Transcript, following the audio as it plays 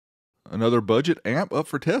Another budget amp up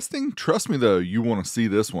for testing? Trust me though, you want to see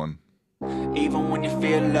this one. Even when you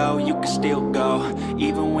feel low, you can still go.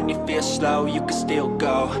 Even when you feel slow, you can still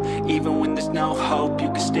go. Even when there's no hope, you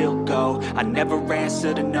can still go. I never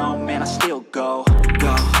answer to no, man, I still go.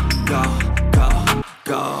 Go, go, go,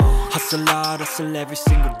 go. Hustle hard, hustle every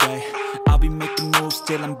single day. I'll be making moves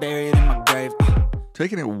till I'm buried in my grave.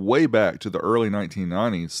 Taking it way back to the early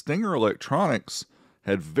 1990s, Stinger Electronics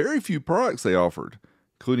had very few products they offered,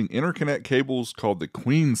 including interconnect cables called the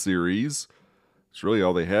Queen series. It's really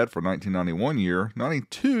all they had for 1991 year.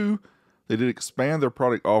 92, they did expand their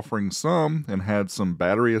product offering some and had some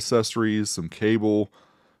battery accessories, some cable,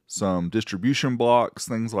 some distribution blocks,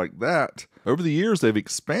 things like that. Over the years, they've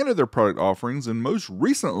expanded their product offerings, and most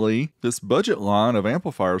recently, this budget line of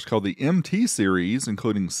amplifiers called the MT series,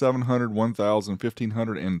 including 700, 1000,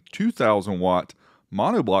 1500, and 2000 watt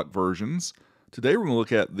monoblock versions. Today, we're going to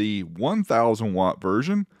look at the 1000 watt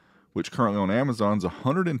version, which currently on Amazon is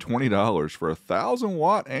 $120 for a 1000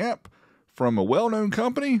 watt amp from a well-known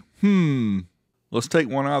company. Let's take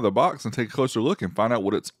one out of the box and take a closer look and find out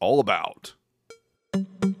what it's all about.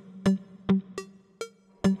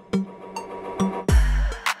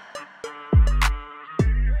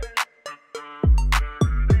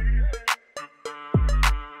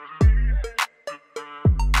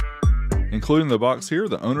 Including the box here,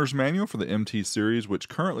 the owner's manual for the MT series, which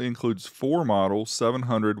currently includes 4 models,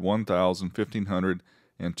 700, 1000, 1500,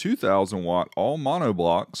 and 2000 watt, all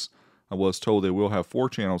monoblocks. I was told they will have 4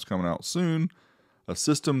 channels coming out soon. A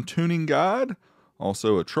system tuning guide,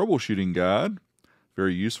 also a troubleshooting guide,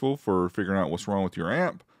 very useful for figuring out what's wrong with your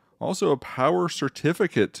amp. Also a power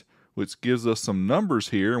certificate, which gives us some numbers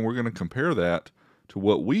here, and we're going to compare that to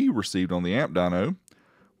what we received on the amp dyno.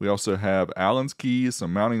 We also have Allen's keys,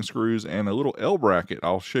 some mounting screws, and a little L bracket.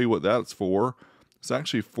 I'll show you what that's for. It's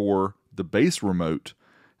actually for the bass remote.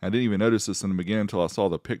 I didn't even notice this in the beginning until I saw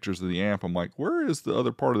the pictures of the amp. I'm like, where is the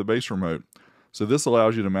other part of the bass remote? So this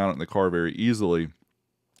allows you to mount it in the car very easily.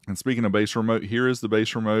 And speaking of bass remote, here is the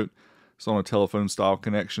bass remote. It's on a telephone style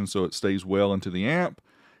connection, so it stays well into the amp.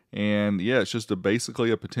 And yeah, it's just basically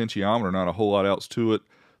a potentiometer, not a whole lot else to it.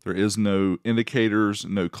 There is no indicators,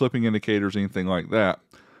 no clipping indicators, anything like that,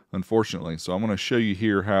 unfortunately. So I'm going to show you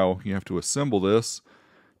here how you have to assemble this.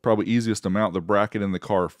 Probably easiest to mount the bracket in the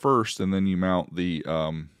car first, and then you mount the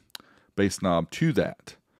bass knob to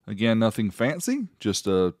that. Again, nothing fancy, just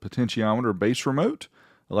a potentiometer bass remote.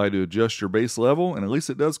 Allow you to adjust your bass level, and at least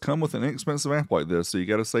it does come with an inexpensive amp like this, so you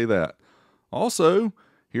got to say that. Also,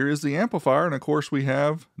 here is the amplifier, and of course we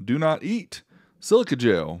have Do Not Eat silica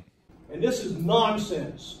gel. And this is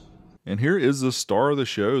nonsense. And here is the star of the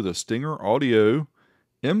show, the Stinger Audio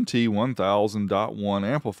MT1000.1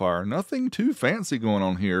 amplifier. Nothing too fancy going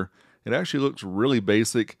on here. It actually looks really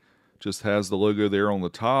basic. Just has the logo there on the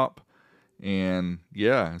top. And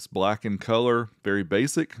yeah, it's black in color. Very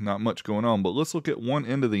basic. Not much going on. But let's look at one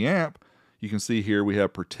end of the amp. You can see here we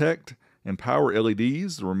have protect and power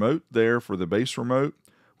LEDs. The remote there for the bass remote.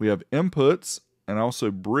 We have inputs and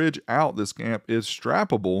also bridge out. This amp is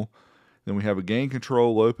strappable. Then we have a gain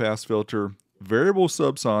control, low pass filter, variable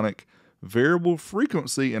subsonic, variable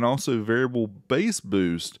frequency, and also variable bass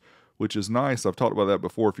boost, which is nice. I've talked about that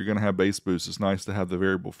before. If you're going to have bass boost, it's nice to have the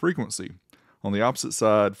variable frequency. On the opposite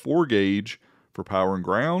side, 4 gauge for power and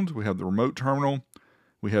ground. We have the remote terminal.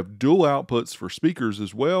 We have dual outputs for speakers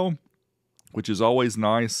as well, which is always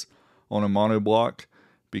nice on a monoblock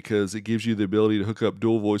because it gives you the ability to hook up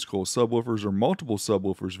dual voice coil subwoofers or multiple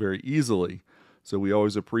subwoofers very easily. So we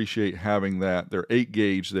always appreciate having that. They're 8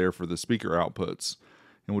 gauge there for the speaker outputs.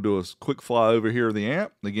 And we'll do a quick fly over here of the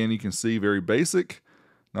amp. Again, you can see very basic,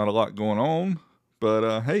 not a lot going on,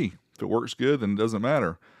 but hey, if it works good, then it doesn't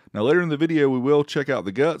matter. Now later in the video, we will check out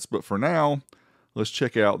the guts, but for now, let's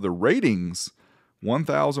check out the ratings.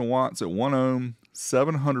 1000 watts at 1 ohm,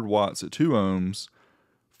 700 watts at 2 ohms,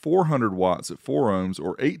 400 watts at 4 ohms,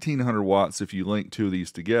 or 1800 watts if you link 2 of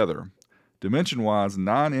these together. Dimension-wise,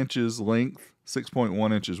 9 inches length,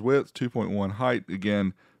 6.1 inches width, 2.1 height.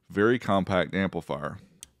 Again, very compact amplifier.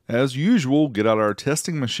 As usual, get out our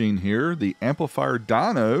testing machine here, the Amplifier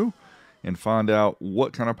Dyno, and find out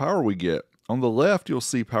what kind of power we get. On the left, you'll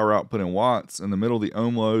see power output in watts. In the middle, the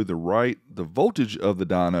ohm load. The right, the voltage of the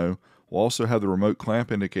dyno. We'll also have the remote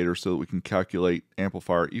clamp indicator so that we can calculate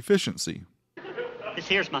amplifier efficiency. This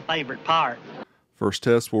here's my favorite part. First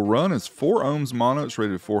test we'll run is 4 ohms mono. It's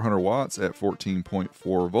rated 400 watts at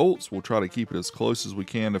 14.4 volts. We'll try to keep it as close as we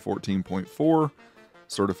can to 14.4.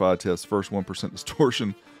 Certified test first 1%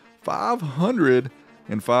 distortion.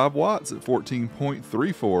 505 watts at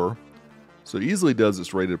 14.34. So easily does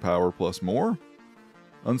its rated power plus more.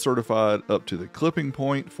 Uncertified up to the clipping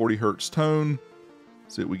point, 40 hertz tone.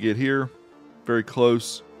 See what we get here. Very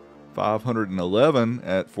close, 511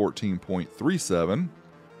 at 14.37.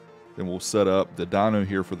 Then we'll set up the dyno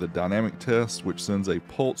here for the dynamic test, which sends a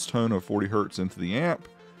pulse tone of 40 hertz into the amp.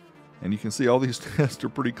 And you can see all these tests are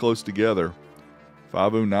pretty close together.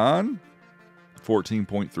 509,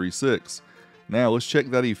 14.36. Now let's check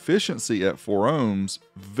that efficiency at 4 ohms.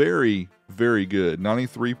 Very, very good,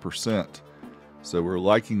 93%. So we're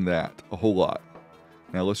liking that a whole lot.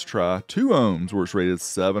 Now let's try 2 ohms where it's rated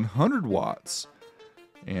 700 watts.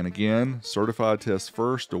 And again, certified test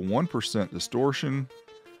first, a 1% distortion.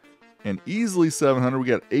 And easily 700, we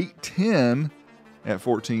got 810 at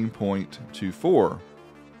 14.24.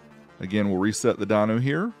 Again, we'll reset the dyno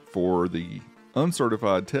here for the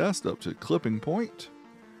uncertified test up to clipping point.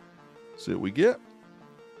 See what we get.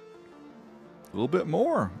 A little bit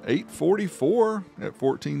more, 844 at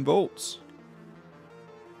 14 volts.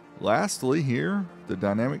 Lastly here, the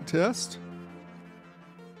dynamic test.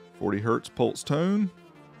 40 hertz pulse tone.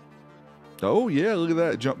 Oh yeah, look at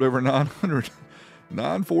that, it jumped over 900.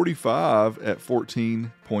 945 at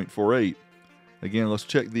 14.48. Again, let's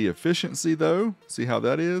check the efficiency though. See how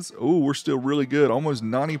that is. Oh, we're still really good. Almost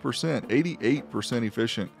 90%, 88%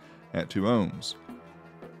 efficient at 2 ohms.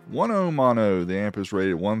 1 ohm mono, the amp is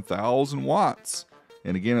rated 1000 watts.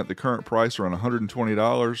 And again, at the current price, around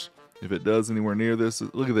 $120. If it does anywhere near this,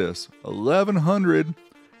 look at this,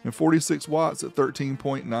 1146 watts at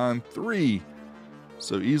 13.93.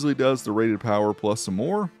 So easily does the rated power plus some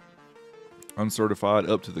more. Uncertified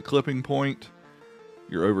up to the clipping point.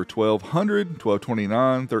 You're over 1200,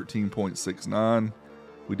 1229, 13.69.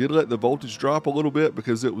 We did let the voltage drop a little bit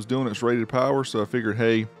because it was doing its rated power, so I figured,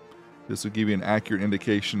 hey, this will give you an accurate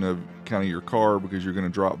indication of kind of your car because you're going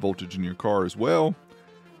to drop voltage in your car as well.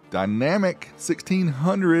 Dynamic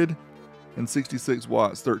 1666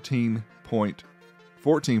 watts,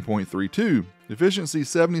 14.32. Efficiency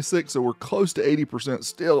 76, so we're close to 80%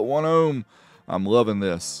 still at 1 ohm. I'm loving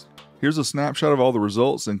this. Here's a snapshot of all the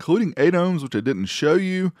results, including 8 ohms, which I didn't show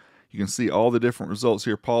you. You can see all the different results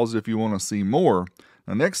here. Pause it if you want to see more.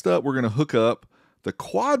 Now, next up, we're going to hook up the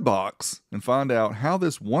quad box and find out how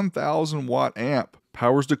this 1000 watt amp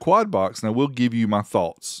powers the quad box. Now, we'll give you my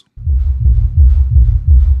thoughts.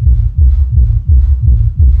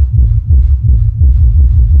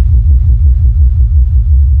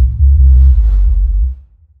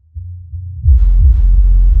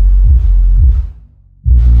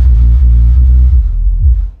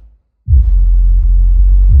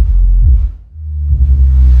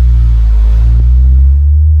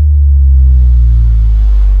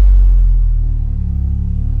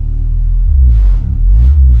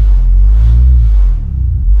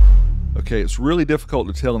 Okay, it's really difficult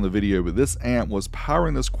to tell in the video, but this amp was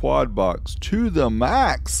powering this quad box to the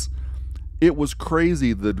max. It was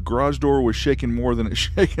crazy. The garage door was shaking more than it's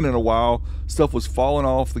shaken in a while. Stuff was falling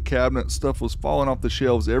off the cabinet. Stuff was falling off the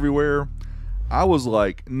shelves everywhere. I was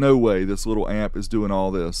like, no way this little amp is doing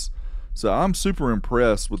all this. So I'm super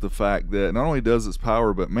impressed with the fact that not only does its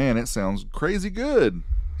power, but man, it sounds crazy good.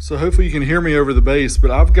 So hopefully you can hear me over the bass, but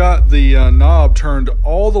I've got the knob turned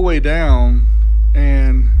all the way down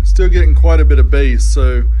and still getting quite a bit of bass.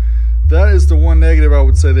 So that is the one negative I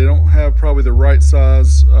would say. They don't have probably the right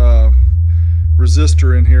size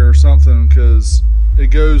resistor in here or something, because it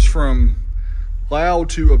goes from loud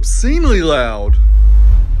to obscenely loud.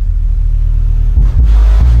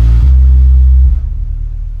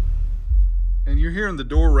 And you're hearing the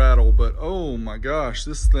door rattle, but oh my gosh,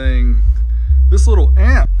 this thing, this little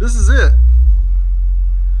amp, this is it.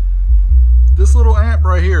 This little amp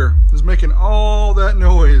right here is making all that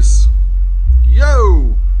noise.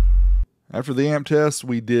 Yo! After the amp test,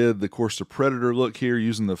 we did, of course, the Predator look here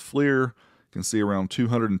using the FLIR. You can see around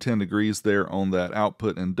 210 degrees there on that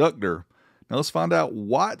output inductor. Now let's find out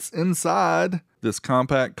what's inside this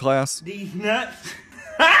compact class. These nuts.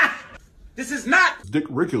 This is nuts.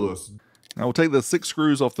 Ridiculous. Now we'll take the 6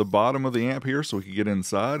 screws off the bottom of the amp here so we can get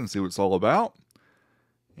inside and see what it's all about.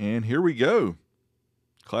 And here we go.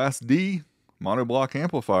 Class D monoblock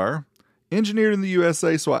amplifier, engineered in the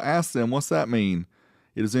USA, so I asked them, what's that mean?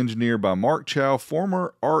 It is engineered by Mark Chow,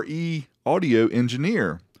 former RE audio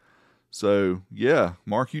engineer. So yeah,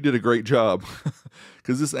 Mark, you did a great job,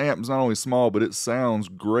 because this amp is not only small, but it sounds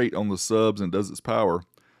great on the subs and does its power.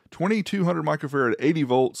 2200 microfarad 80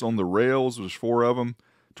 volts on the rails, there's 4 of them.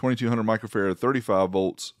 2200 microfarad 35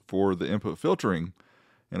 volts for the input filtering.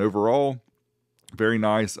 And overall, very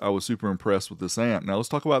nice. I was super impressed with this amp. Now let's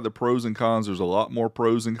talk about the pros and cons. There's a lot more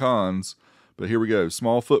pros and cons, but here we go.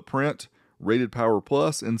 Small footprint, rated power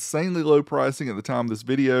plus, insanely low pricing at the time of this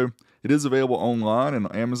video, It is available online and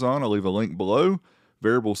on Amazon. I'll leave a link below.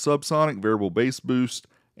 Variable subsonic, variable bass boost,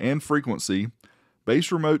 and frequency.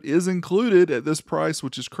 Bass remote is included at this price,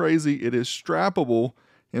 which is crazy. It is strappable,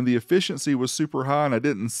 and the efficiency was super high, and I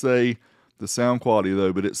didn't say the sound quality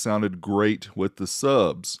though, but it sounded great with the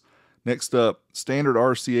subs. Next up, standard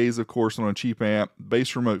RCAs, of course, on a cheap amp.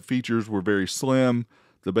 Bass remote features were very slim.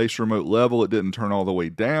 The bass remote level, it didn't turn all the way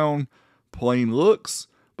down. Plain looks,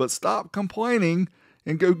 but stop complaining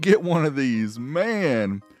and go get one of these,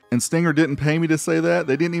 man. And Stinger didn't pay me to say that.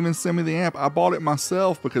 They didn't even send me the amp. I bought it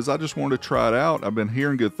myself because I just wanted to try it out. I've been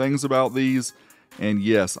hearing good things about these, and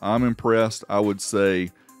yes, I'm impressed. I would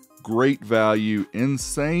say great value,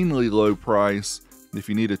 insanely low price. If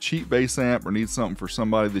you need a cheap bass amp or need something for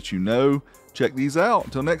somebody that you know, check these out.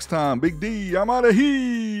 Until next time, Big D, I'm out of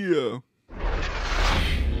here.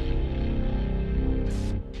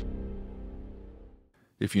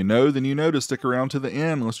 If you know, then you know to stick around to the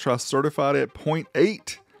end. Let's try certified at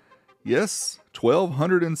 0.8. Yes,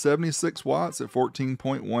 1276 watts at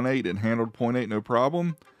 14.18. It handled 0.8 no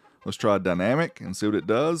problem. Let's try dynamic and see what it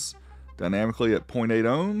does. Dynamically at 0.8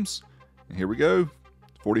 ohms. And here we go.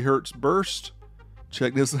 40 hertz burst.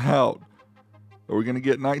 Check this out. Are we going to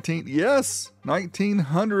get 19? Yes,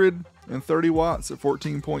 1930 watts at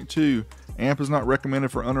 14.2. Amp is not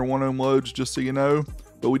recommended for under 1 ohm loads, just so you know.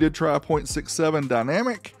 But we did try a 0.67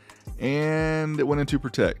 dynamic, and it went into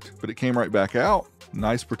protect, but it came right back out.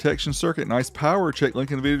 Nice protection circuit, nice power. Check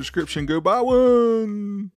link in the video description. Go buy one.